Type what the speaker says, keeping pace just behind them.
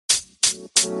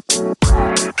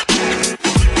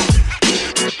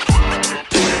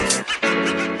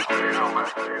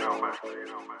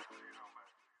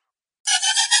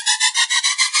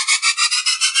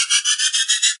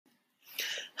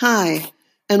Hi,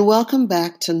 and welcome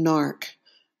back to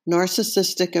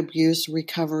Narcissistic Abuse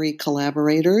Recovery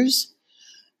Collaborators.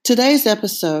 Today's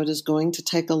episode is going to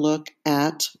take a look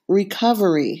at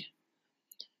recovery,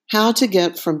 how to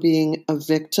get from being a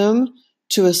victim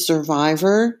to a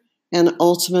survivor and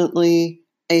ultimately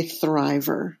a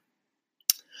thriver.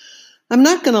 I'm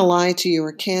not going to lie to you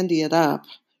or candy it up.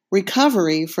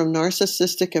 Recovery from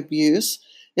narcissistic abuse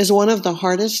is one of the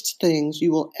hardest things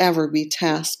you will ever be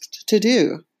tasked to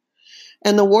do.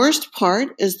 And the worst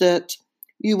part is that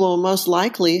you will most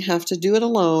likely have to do it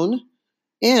alone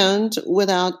and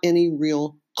without any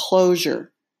real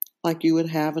closure, like you would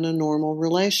have in a normal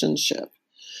relationship.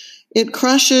 It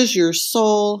crushes your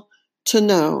soul to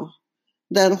know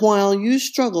that while you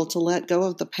struggle to let go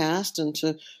of the past and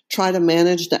to try to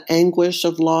manage the anguish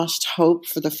of lost hope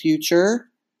for the future,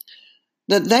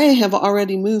 that they have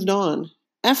already moved on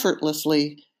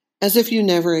effortlessly as if you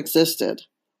never existed.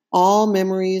 All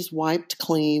memories wiped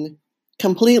clean,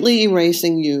 completely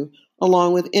erasing you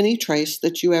along with any trace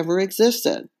that you ever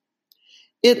existed.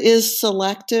 It is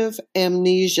selective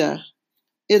amnesia.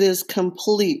 It is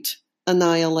complete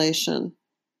annihilation.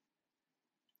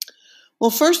 Well,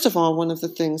 first of all, one of the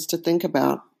things to think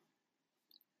about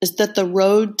is that the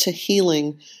road to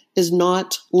healing is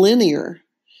not linear,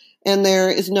 and there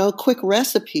is no quick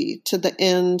recipe to the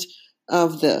end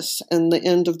of this and the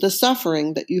end of the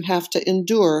suffering that you have to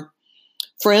endure.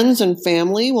 Friends and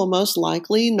family will most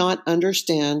likely not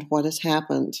understand what has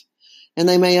happened, and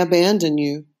they may abandon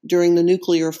you during the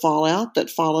nuclear fallout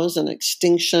that follows an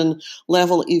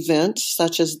extinction-level event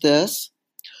such as this.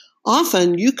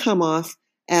 Often you come off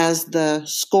as the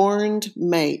scorned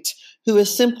mate who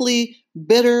is simply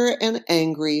bitter and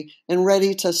angry and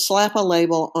ready to slap a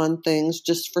label on things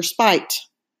just for spite.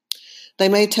 They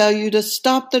may tell you to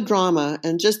stop the drama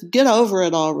and just get over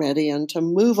it already and to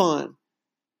move on.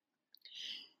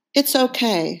 It's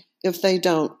okay if they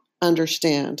don't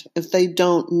understand, if they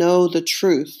don't know the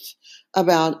truth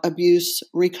about abuse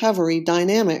recovery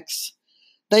dynamics.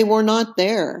 They were not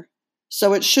there,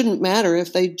 so it shouldn't matter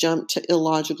if they jump to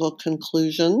illogical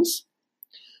conclusions.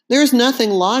 There's nothing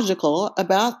logical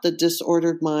about the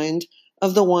disordered mind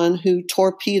of the one who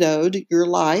torpedoed your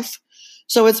life.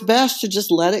 So it's best to just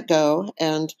let it go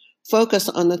and focus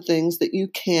on the things that you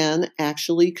can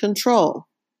actually control.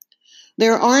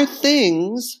 There are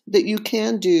things that you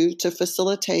can do to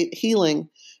facilitate healing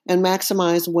and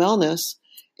maximize wellness,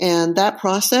 and that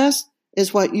process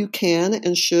is what you can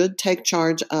and should take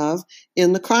charge of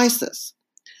in the crisis.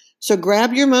 So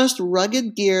grab your most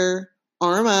rugged gear,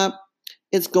 arm up.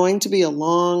 It's going to be a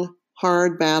long,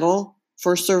 hard battle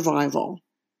for survival.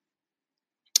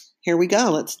 Here we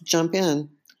go. Let's jump in.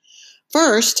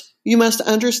 First, you must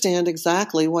understand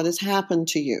exactly what has happened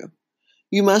to you.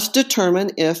 You must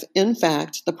determine if, in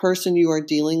fact, the person you are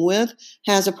dealing with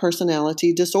has a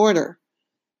personality disorder,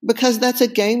 because that's a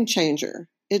game changer.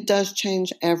 It does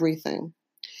change everything.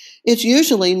 It's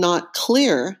usually not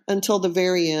clear until the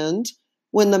very end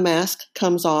when the mask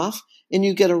comes off and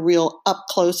you get a real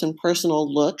up-close and personal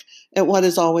look at what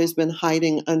has always been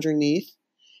hiding underneath.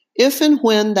 If and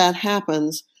when that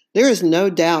happens, there is no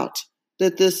doubt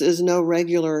that this is no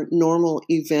regular, normal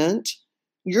event.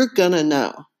 You're gonna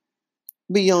know,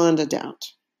 beyond a doubt.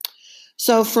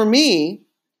 So for me,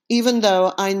 even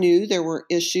though I knew there were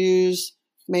issues,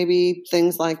 maybe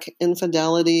things like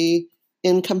infidelity,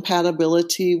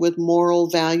 incompatibility with moral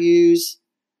values,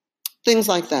 things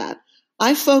like that,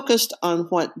 I focused on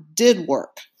what did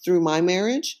work through my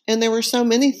marriage, and there were so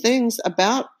many things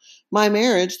about my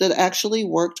marriage that actually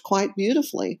worked quite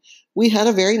beautifully. We had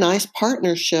a very nice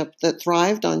partnership that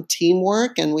thrived on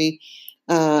teamwork, and we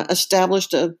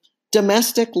established a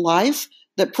domestic life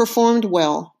that performed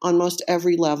well on most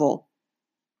every level.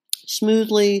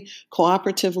 Smoothly,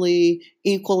 cooperatively,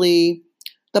 equally.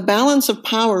 The balance of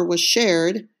power was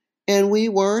shared, and we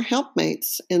were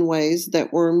helpmates in ways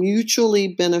that were mutually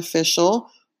beneficial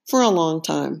for a long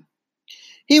time.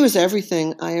 He was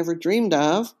everything I ever dreamed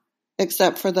of,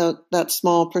 except for that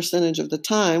small percentage of the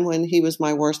time when he was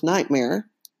my worst nightmare.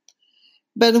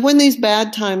 But when these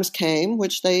bad times came,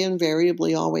 which they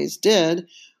invariably always did,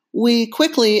 we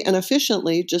quickly and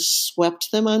efficiently just swept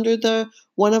them under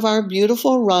one of our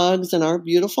beautiful rugs in our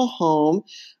beautiful home.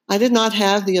 I did not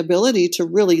have the ability to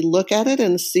really look at it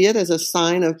and see it as a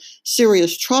sign of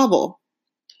serious trouble.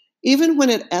 Even when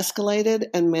it escalated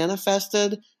and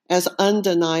manifested as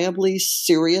undeniably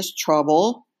serious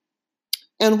trouble,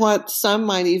 and what some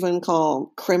might even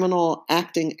call criminal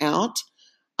acting out,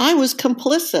 I was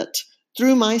complicit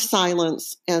through my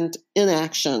silence and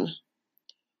inaction.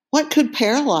 What could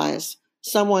paralyze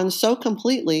someone so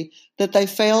completely that they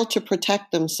fail to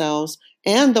protect themselves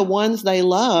and the ones they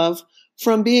love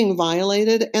from being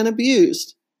violated and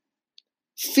abused?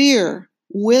 Fear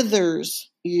withers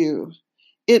you.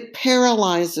 It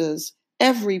paralyzes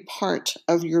every part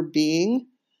of your being,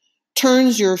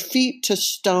 turns your feet to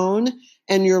stone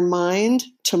and your mind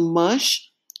to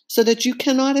mush so that you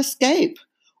cannot escape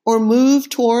or move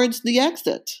towards the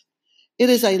exit. It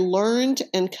is a learned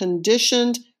and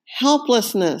conditioned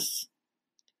helplessness,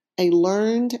 a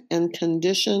learned and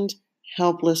conditioned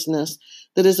helplessness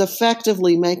that is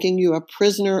effectively making you a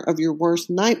prisoner of your worst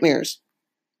nightmares.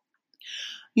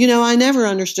 I never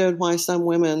understood why some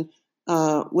women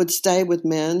would stay with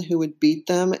men who would beat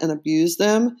them and abuse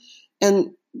them.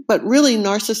 But really,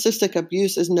 narcissistic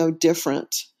abuse is no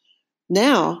different.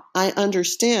 Now I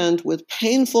understand with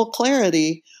painful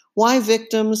clarity why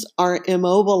victims are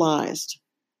immobilized.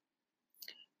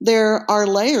 There are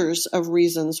layers of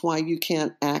reasons why you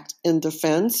can't act in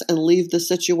defense and leave the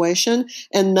situation,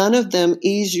 and none of them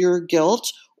ease your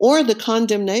guilt or the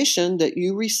condemnation that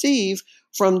you receive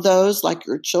from those like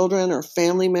your children or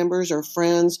family members or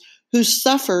friends who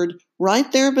suffered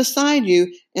right there beside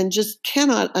you and just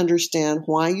cannot understand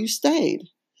why you stayed.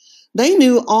 They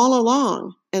knew all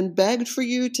along and begged for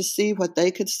you to see what they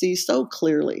could see so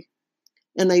clearly.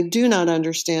 And they do not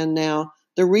understand now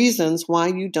the reasons why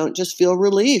you don't just feel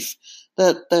relief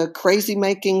that the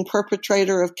crazy-making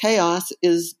perpetrator of chaos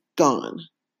is gone.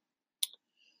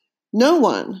 No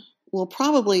one will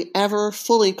probably ever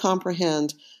fully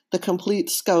comprehend the complete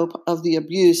scope of the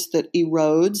abuse that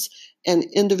erodes an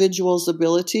individual's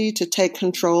ability to take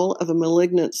control of a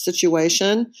malignant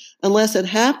situation unless it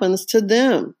happens to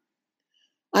them.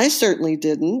 I certainly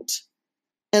didn't.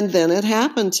 And then it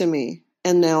happened to me,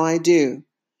 and now I do.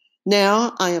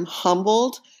 Now I am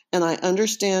humbled, and I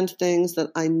understand things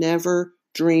that I never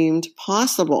dreamed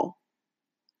possible.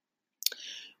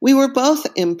 We were both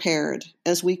impaired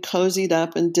as we cozied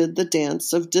up and did the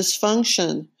dance of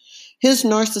dysfunction. His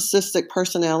narcissistic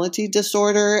personality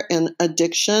disorder and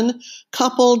addiction,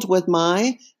 coupled with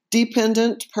my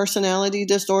dependent personality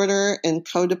disorder and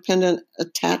codependent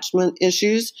attachment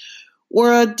issues,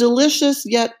 were a delicious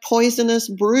yet poisonous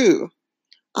brew.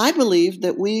 I believe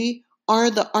that we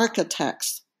are the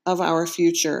architects of our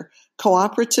future,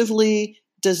 cooperatively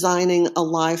designing a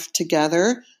life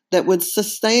together that would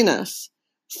sustain us,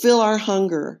 fill our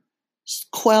hunger,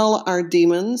 quell our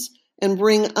demons, and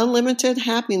bring unlimited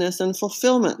happiness and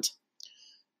fulfillment.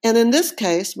 And in this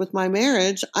case, with my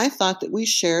marriage, I thought that we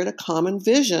shared a common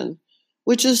vision,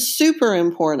 which is super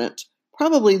important,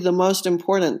 probably the most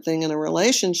important thing in a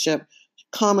relationship,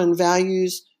 common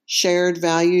values, shared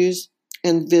values,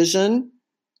 and vision.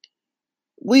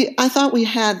 I thought we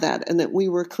had that and that we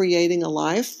were creating a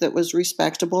life that was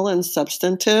respectable and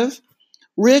substantive,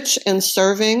 rich and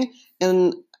serving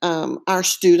in our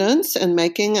students and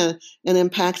making an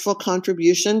impactful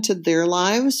contribution to their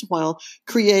lives while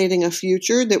creating a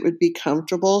future that would be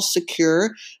comfortable,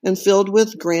 secure, and filled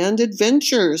with grand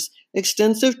adventures,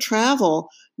 extensive travel,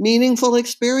 meaningful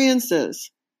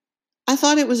experiences. I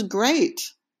thought it was great,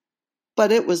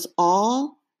 but it was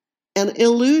all an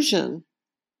illusion.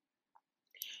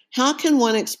 How can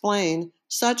one explain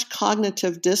such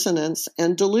cognitive dissonance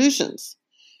and delusions?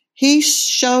 He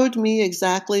showed me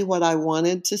exactly what I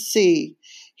wanted to see.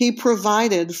 He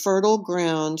provided fertile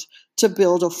ground to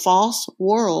build a false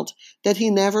world that he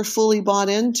never fully bought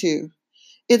into.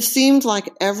 It seemed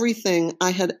like everything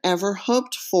I had ever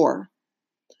hoped for.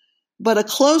 But a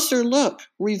closer look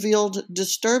revealed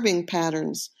disturbing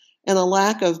patterns and a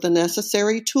lack of the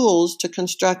necessary tools to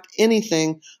construct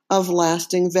anything of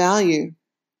lasting value.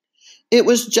 It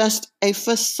was just a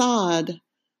facade,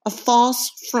 a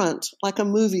false front, like a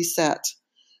movie set.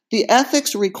 The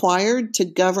ethics required to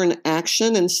govern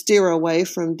action and steer away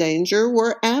from danger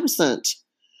were absent.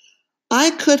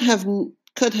 I could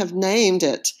have named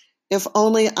it if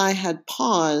only I had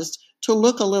paused to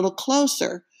look a little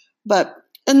closer. But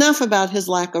enough about his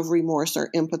lack of remorse or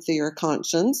empathy or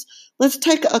conscience. Let's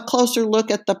take a closer look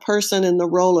at the person in the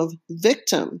role of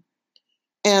victim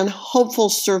and hopeful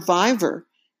survivor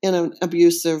in an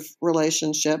abusive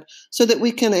relationship so that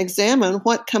we can examine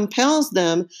what compels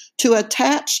them to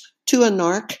attach to a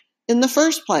narc in the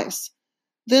first place.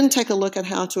 Then take a look at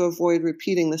how to avoid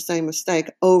repeating the same mistake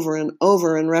over and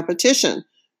over in repetition,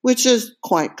 which is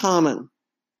quite common.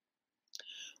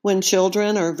 When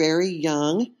children are very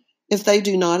young, if they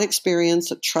do not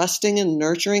experience a trusting and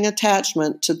nurturing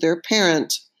attachment to their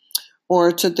parent or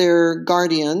to their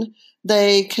guardian,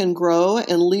 they can grow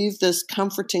and leave this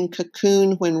comforting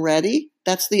cocoon when ready.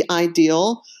 That's the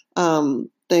ideal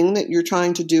thing that you're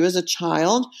trying to do as a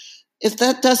child. If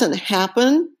that doesn't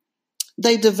happen,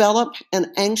 they develop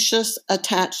an anxious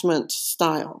attachment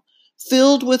style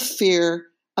filled with fear,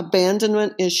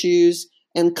 abandonment issues,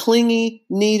 and clingy,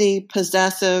 needy,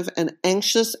 possessive, and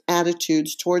anxious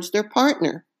attitudes towards their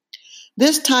partner.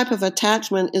 This type of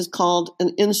attachment is called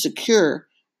an insecure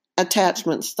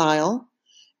attachment style,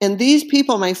 and these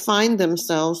people may find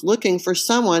themselves looking for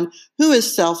someone who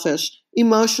is selfish,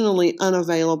 emotionally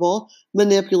unavailable,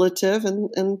 manipulative,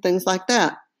 and things like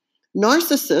that.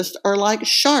 Narcissists are like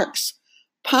sharks,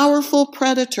 powerful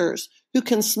predators who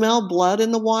can smell blood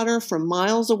in the water from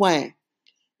miles away.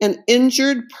 An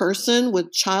injured person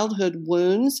with childhood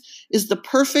wounds is the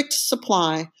perfect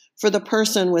supply for the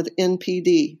person with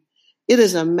NPD. It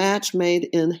is a match made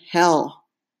in hell.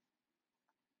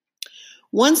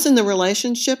 Once in the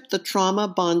relationship, the trauma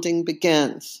bonding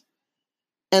begins.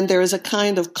 And there is a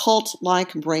kind of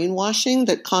cult-like brainwashing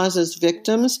that causes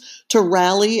victims to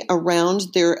rally around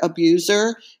their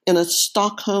abuser in a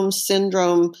Stockholm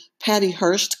Syndrome, Patty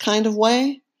Hearst kind of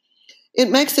way. It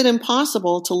makes it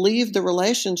impossible to leave the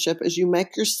relationship as you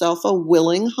make yourself a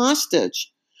willing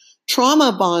hostage.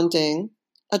 Trauma bonding,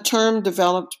 a term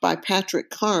developed by Patrick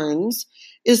Carnes,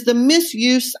 is the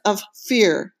misuse of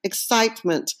fear,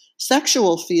 excitement,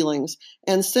 sexual feelings,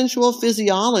 and sensual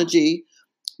physiology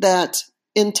that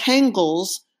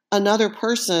entangles another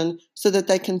person so that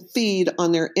they can feed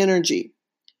on their energy.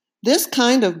 This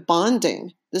kind of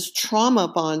bonding, this trauma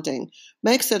bonding,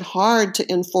 makes it hard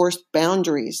to enforce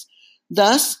boundaries.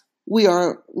 Thus, we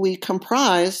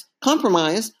compromise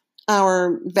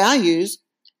our values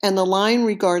and the line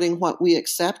regarding what we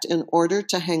accept in order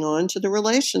to hang on to the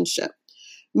relationship.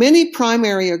 Many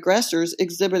primary aggressors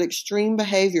exhibit extreme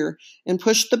behavior and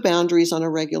push the boundaries on a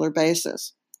regular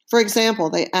basis. For example,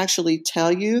 they actually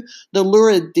tell you the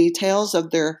lurid details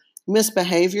of their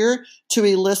misbehavior to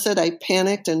elicit a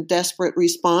panicked and desperate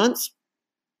response,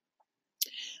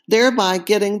 thereby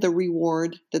getting the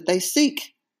reward that they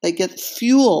seek. They get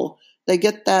fuel. They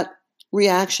get that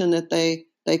reaction that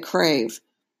they crave.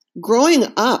 Growing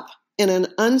up in an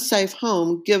unsafe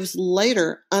home gives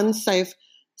later unsafe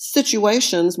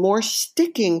situations more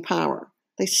sticking power.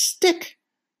 They stick.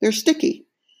 They're sticky.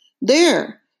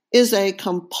 There is a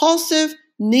compulsive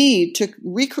need to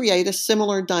recreate a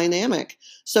similar dynamic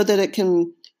so that it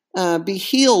can be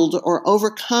healed or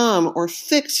overcome or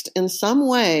fixed in some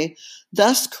way,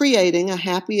 thus creating a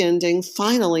happy ending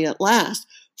finally at last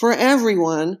for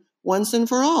everyone once and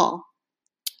for all.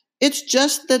 It's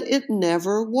just that it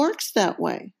never works that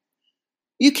way.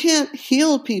 You can't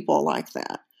heal people like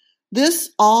that. This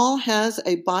all has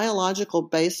a biological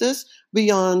basis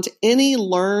beyond any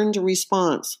learned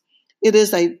response. It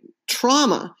is a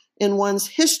trauma in one's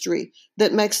history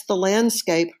that makes the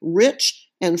landscape rich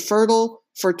and fertile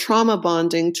for trauma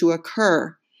bonding to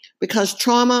occur, because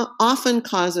trauma often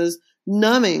causes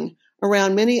numbing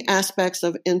around many aspects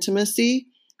of intimacy.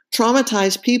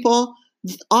 Traumatized people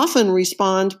often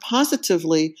respond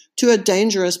positively to a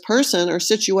dangerous person or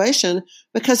situation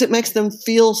because it makes them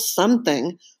feel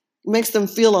something. It makes them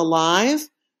feel alive,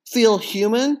 feel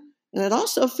human, and it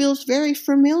also feels very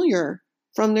familiar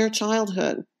from their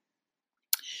childhood.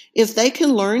 If they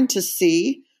can learn to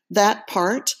see that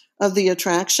part of the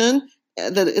attraction,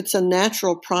 that it's a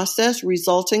natural process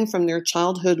resulting from their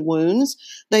childhood wounds,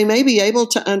 they may be able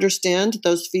to understand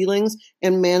those feelings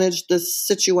and manage the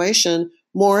situation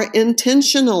more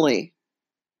intentionally.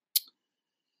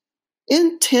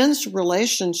 Intense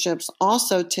relationships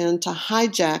also tend to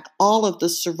hijack all of the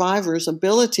survivor's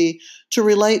ability to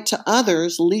relate to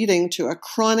others, leading to a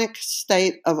chronic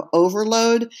state of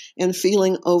overload and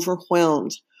feeling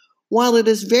overwhelmed. While it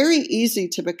is very easy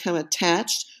to become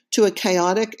attached to a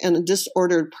chaotic and a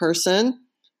disordered person,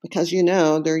 because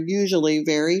they're usually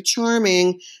very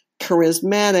charming,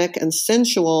 charismatic, and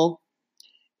sensual,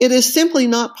 it is simply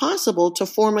not possible to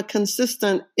form a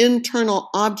consistent internal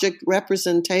object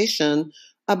representation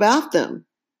about them.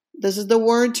 This is the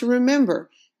word to remember: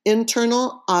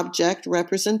 internal object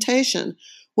representation.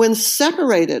 When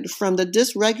separated from the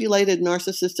dysregulated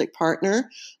narcissistic partner,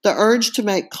 the urge to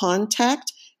make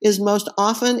contact is most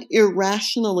often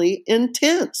irrationally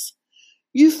intense.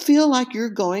 You feel like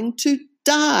you're going to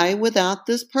die without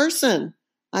this person.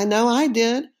 I know I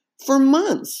did for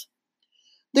months.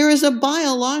 There is a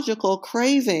biological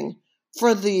craving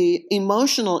for the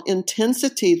emotional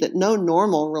intensity that no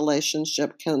normal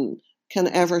relationship can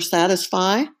ever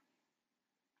satisfy.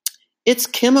 It's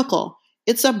chemical.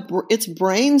 It's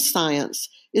brain science.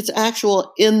 It's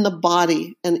actual in the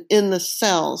body and in the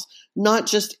cells, not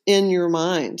just in your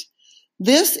mind.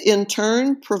 This, in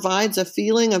turn, provides a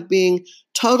feeling of being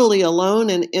totally alone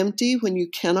and empty when you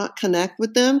cannot connect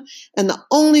with them, and the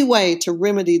only way to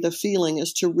remedy the feeling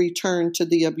is to return to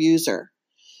the abuser.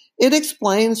 It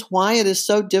explains why it is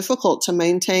so difficult to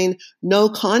maintain no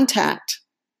contact,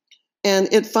 and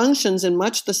it functions in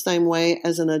much the same way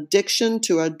as an addiction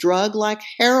to a drug like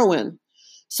heroin.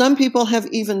 Some people have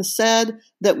even said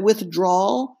that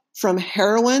withdrawal from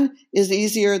heroin is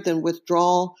easier than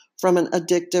withdrawal from an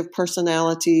addictive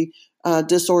personality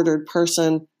disordered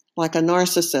person like a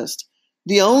narcissist.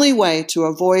 The only way to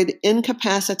avoid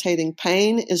incapacitating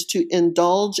pain is to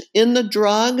indulge in the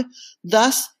drug,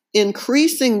 thus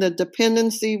increasing the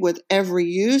dependency with every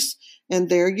use, and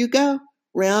there you go,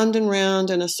 round and round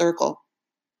in a circle.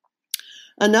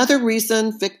 Another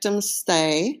reason victims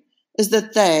stay is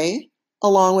that they,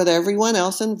 along with everyone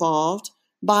else involved,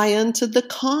 buy into the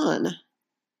con.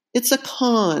 It's a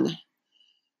con.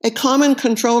 A common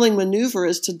controlling maneuver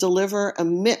is to deliver a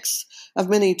mix of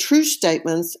many true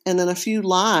statements and then a few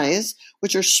lies,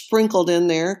 which are sprinkled in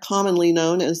there, commonly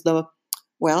known as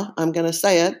I'm going to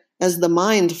say it, as the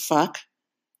mind fuck.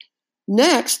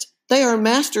 Next, they are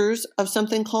masters of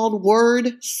something called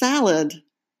word salad.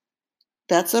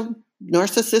 That's a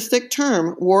narcissistic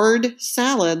term, word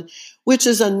salad, which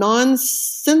is a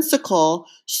nonsensical,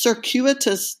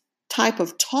 circuitous type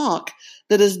of talk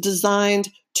that is designed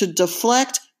to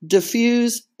deflect,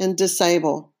 diffuse, and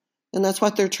disable. And that's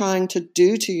what they're trying to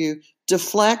do to you.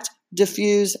 Deflect,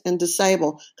 diffuse, and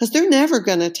disable. Because they're never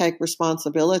going to take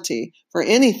responsibility for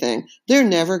anything. They're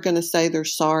never going to say they're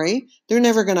sorry. They're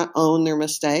never going to own their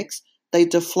mistakes. They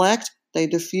deflect, they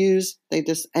diffuse, they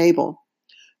disable.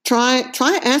 Try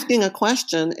asking a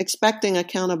question, expecting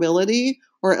accountability,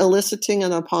 or eliciting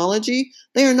an apology.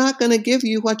 They are not going to give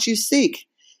you what you seek.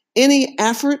 Any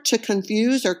effort to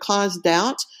confuse or cause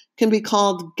doubt can be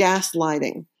called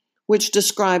gaslighting, which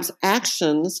describes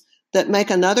actions that make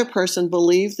another person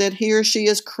believe that he or she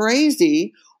is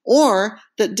crazy, or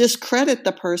that discredit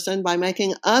the person by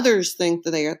making others think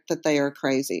that they are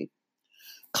crazy.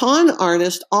 Con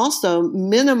artists also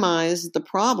minimize the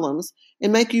problems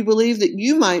and make you believe that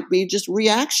you might be just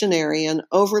reactionary and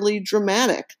overly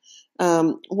dramatic,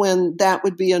 when that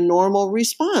would be a normal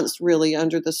response, really,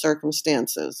 under the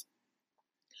circumstances.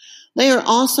 They are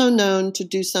also known to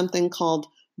do something called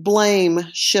blame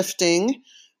shifting,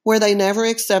 where they never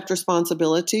accept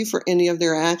responsibility for any of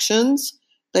their actions.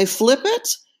 They flip it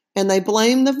and they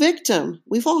blame the victim.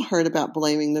 We've all heard about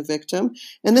blaming the victim,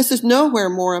 and this is nowhere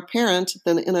more apparent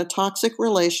than in a toxic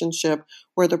relationship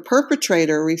where the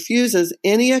perpetrator refuses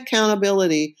any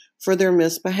accountability for their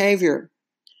misbehavior.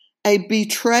 A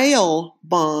betrayal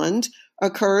bond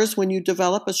occurs when you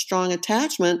develop a strong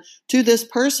attachment to this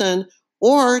person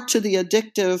or to the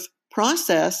addictive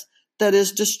process that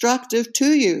is destructive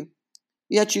to you,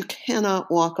 yet you cannot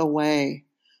walk away.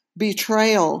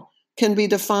 Betrayal can be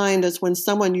defined as when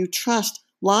someone you trust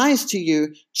lies to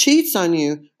you, cheats on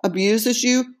you, abuses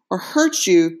you, or hurts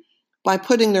you by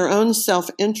putting their own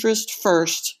self-interest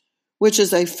first, which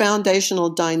is a foundational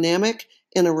dynamic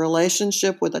in a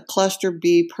relationship with a cluster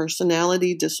B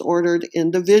personality disordered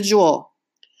individual.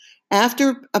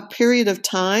 After a period of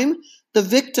time, the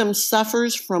victim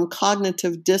suffers from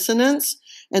cognitive dissonance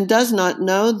and does not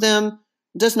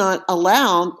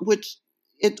allow, which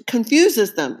it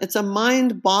confuses them. It's a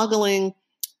mind-boggling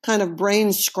kind of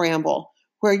brain scramble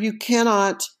where you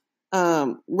cannot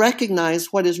recognize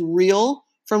what is real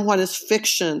from what is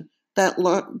fiction.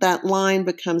 That line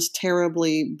becomes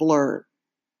terribly blurred.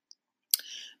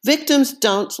 Victims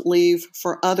don't leave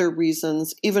for other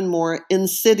reasons, even more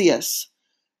insidious.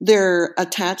 Their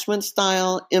attachment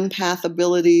style, empath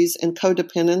abilities, and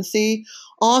codependency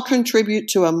all contribute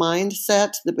to a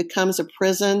mindset that becomes a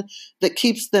prison that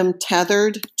keeps them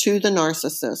tethered to the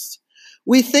narcissist.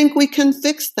 We think we can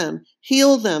fix them,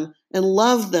 heal them, and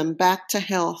love them back to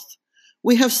health.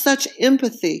 We have such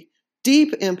empathy,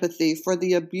 deep empathy for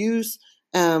the abuse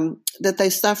that they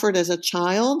suffered as a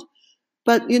child.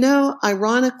 But,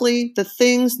 ironically, the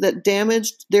things that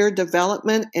damaged their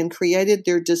development and created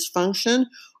their dysfunction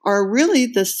are really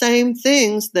the same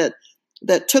things that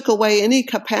took away any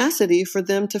capacity for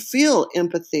them to feel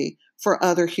empathy for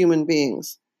other human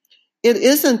beings. It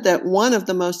isn't that one of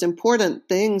the most important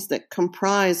things that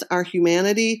comprise our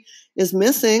humanity is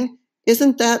missing.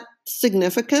 Isn't that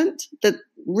significant? That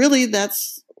really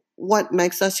that's what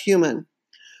makes us human.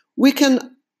 We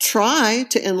can try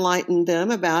to enlighten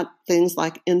them about things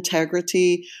like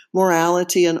integrity,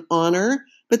 morality, and honor,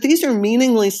 But these are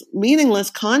meaningless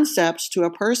concepts to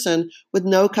a person with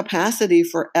no capacity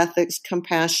for ethics,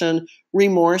 compassion,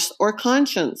 remorse, or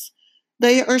conscience.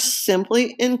 They are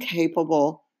simply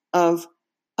incapable of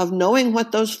knowing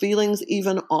what those feelings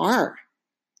even are.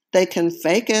 They can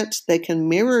fake it, they can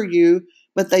mirror you,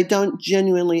 but they don't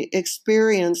genuinely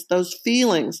experience those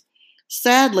feelings.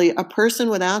 Sadly, a person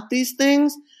without these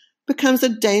things becomes a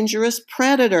dangerous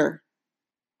predator.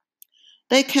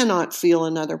 They cannot feel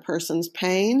another person's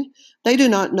pain. They do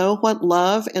not know what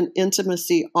love and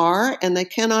intimacy are, and they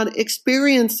cannot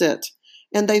experience it.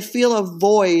 And they feel a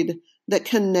void that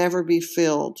can never be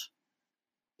filled.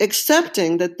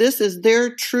 Accepting that this is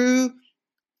their true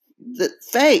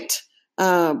fate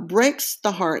breaks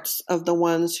the hearts of the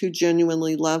ones who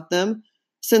genuinely love them,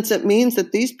 since it means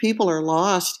that these people are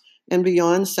lost and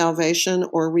beyond salvation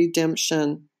or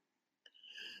redemption.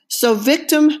 So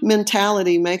victim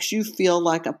mentality makes you feel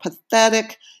like a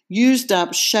pathetic, used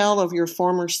up shell of your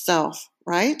former self,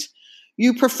 right?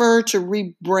 You prefer to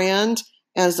rebrand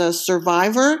as a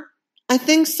survivor? I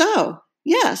think so.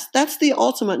 Yes, that's the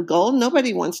ultimate goal.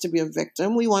 Nobody wants to be a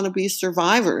victim. We want to be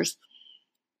survivors.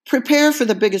 Prepare for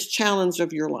the biggest challenge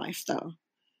of your life, though.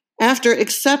 After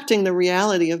accepting the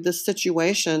reality of this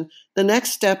situation, the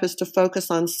next step is to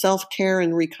focus on self-care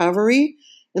and recovery,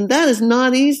 and that is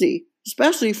not easy,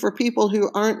 especially for people who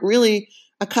aren't really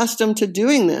accustomed to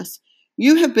doing this.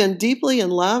 You have been deeply in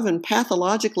love and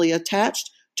pathologically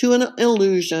attached to an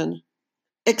illusion.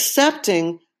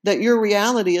 Accepting that your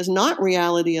reality is not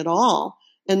reality at all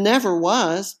and never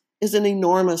was is an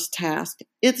enormous task.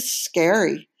 It's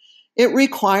scary. It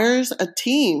requires a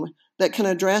team that can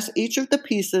address each of the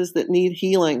pieces that need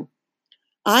healing.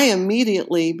 I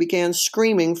immediately began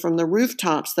screaming from the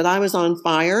rooftops that I was on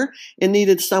fire and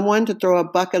needed someone to throw a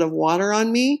bucket of water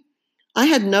on me. I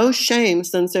had no shame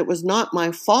since it was not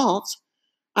my fault.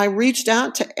 I reached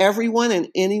out to everyone and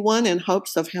anyone in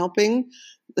hopes of helping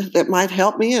that might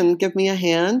help me and give me a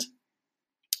hand.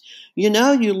 You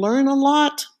know, you learn a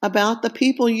lot about the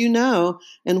people you know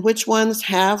and which ones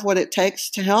have what it takes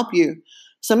to help you.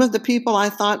 Some of the people I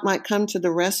thought might come to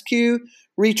the rescue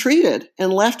retreated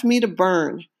and left me to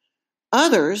burn.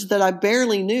 Others that I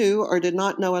barely knew or did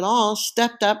not know at all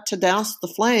stepped up to douse the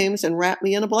flames and wrap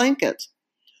me in a blanket.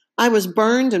 I was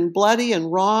burned and bloody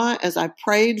and raw as I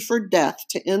prayed for death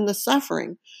to end the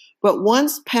suffering. But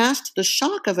once past the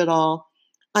shock of it all,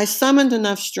 I summoned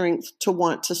enough strength to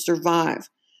want to survive.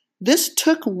 This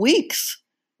took weeks.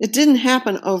 It didn't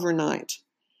happen overnight.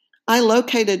 I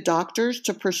located doctors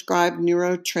to prescribe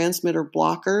neurotransmitter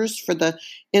blockers for the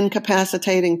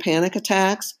incapacitating panic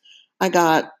attacks. I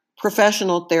got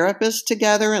professional therapists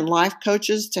together and life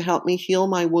coaches to help me heal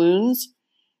my wounds.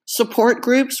 Support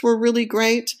groups were really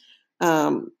great.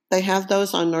 They have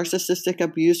those on narcissistic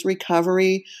abuse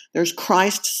recovery. There's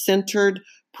Christ-centered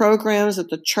programs at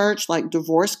the church like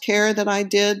divorce care that I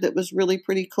did that was really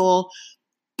pretty cool.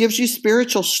 Gives you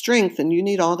spiritual strength, and you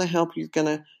need all the help you're going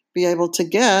to be able to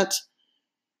get.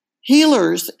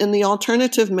 Healers in the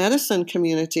alternative medicine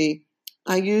community.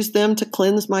 I use them to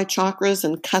cleanse my chakras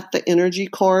and cut the energy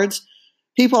cords.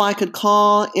 People I could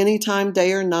call anytime,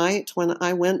 day or night, when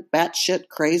I went batshit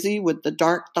crazy with the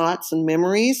dark thoughts and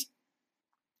memories.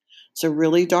 It's a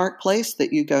really dark place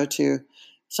that you go to.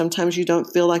 Sometimes you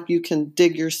don't feel like you can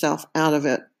dig yourself out of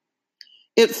it.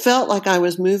 It felt like I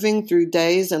was moving through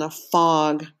days in a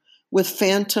fog with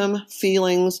phantom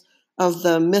feelings of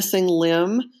the missing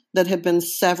limb that had been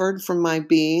severed from my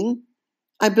being.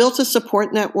 I built a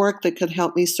support network that could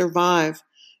help me survive.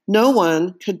 No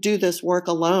one could do this work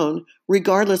alone,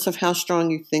 regardless of how strong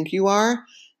you think you are.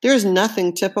 There is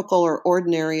nothing typical or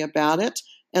ordinary about it,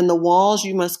 and the walls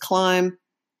you must climb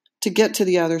to get to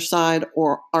the other side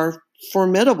are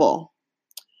formidable.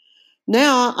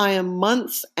 Now I am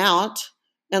months out,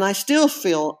 and I still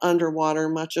feel underwater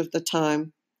much of the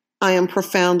time. I am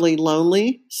profoundly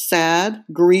lonely, sad,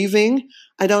 grieving.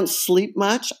 I don't sleep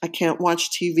much. I can't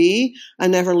watch TV. I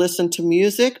never listen to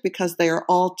music because they are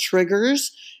all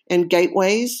triggers and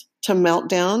gateways to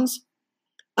meltdowns.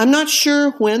 I'm not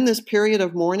sure when this period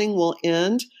of mourning will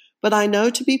end, but I know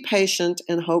to be patient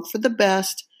and hope for the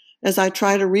best as I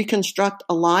try to reconstruct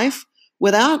a life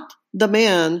without the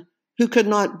man who could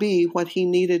not be what he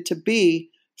needed to be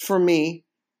for me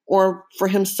or for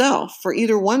himself, for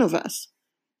either one of us.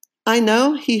 I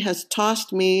know he has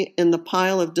tossed me in the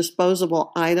pile of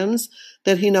disposable items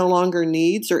that he no longer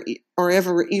needs or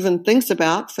ever even thinks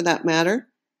about, for that matter.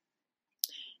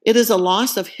 It is a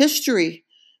loss of history,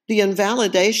 the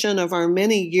invalidation of our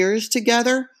many years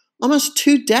together, almost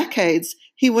 2 decades.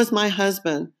 He was my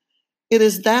husband. It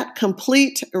is that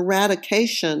complete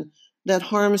eradication that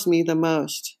harms me the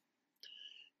most.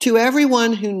 To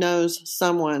everyone who knows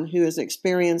someone who is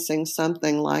experiencing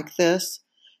something like this,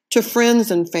 to friends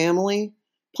and family,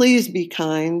 please be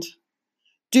kind.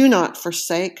 Do not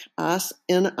forsake us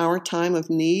in our time of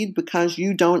need because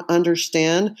you don't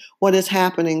understand what is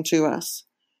happening to us.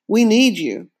 We need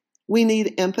you. We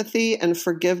need empathy and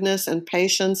forgiveness and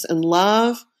patience and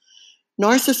love.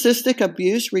 Narcissistic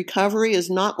abuse recovery is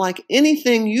not like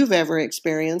anything you've ever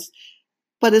experienced,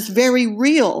 but it's very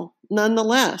real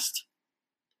nonetheless.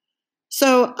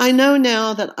 So I know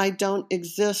now that I don't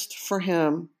exist for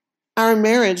him. Our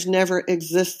marriage never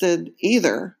existed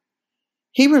either.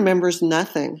 He remembers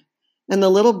nothing, and the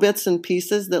little bits and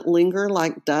pieces that linger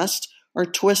like dust are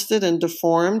twisted and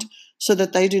deformed so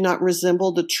that they do not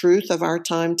resemble the truth of our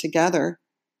time together.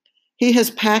 He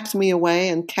has packed me away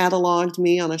and cataloged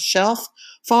me on a shelf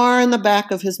far in the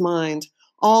back of his mind,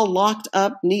 all locked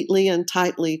up neatly and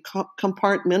tightly,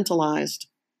 compartmentalized.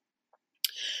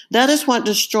 That is what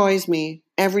destroys me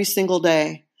every single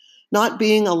day, not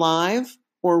being alive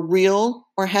or real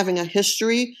or having a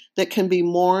history that can be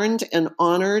mourned and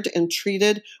honored and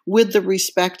treated with the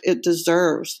respect it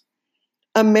deserves.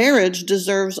 A marriage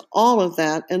deserves all of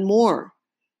that and more.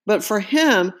 But for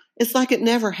him, it's like it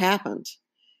never happened.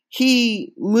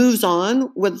 He moves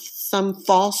on with some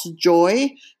false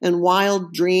joy and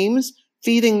wild dreams,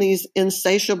 feeding these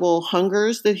insatiable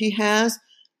hungers that he has.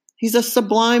 He's a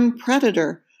sublime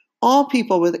predator. All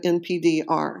people with NPD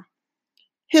are.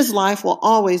 His life will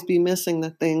always be missing the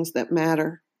things that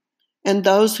matter. And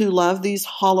those who love these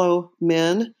hollow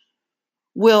men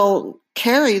will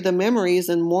carry the memories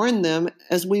and mourn them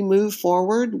as we move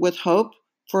forward with hope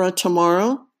for a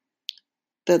tomorrow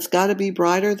that's got to be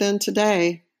brighter than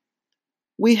today.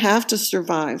 We have to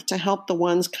survive to help the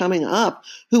ones coming up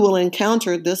who will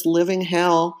encounter this living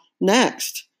hell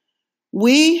next.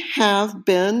 We have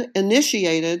been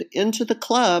initiated into the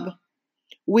club.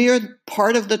 We are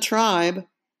part of the tribe,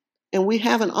 and we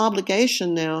have an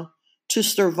obligation now to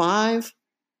survive.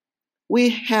 We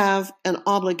have an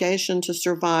obligation to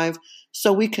survive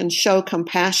so we can show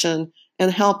compassion and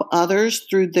help others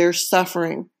through their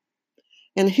suffering.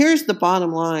 And here's the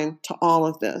bottom line to all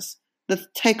of this, the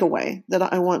takeaway that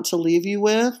I want to leave you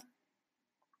with.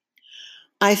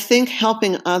 I think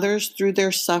helping others through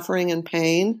their suffering and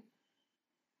pain,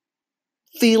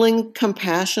 feeling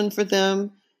compassion for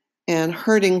them, and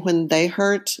hurting when they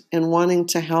hurt and wanting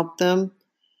to help them,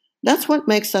 that's what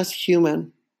makes us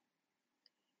human.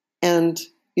 And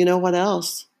you know what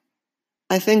else?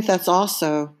 I think that's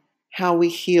also how we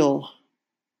heal.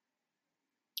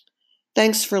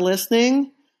 Thanks for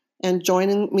listening and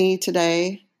joining me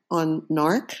today on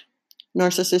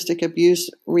Narcissistic Abuse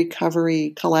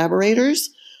Recovery Collaborators.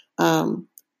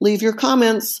 Leave your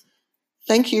comments.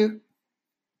 Thank you.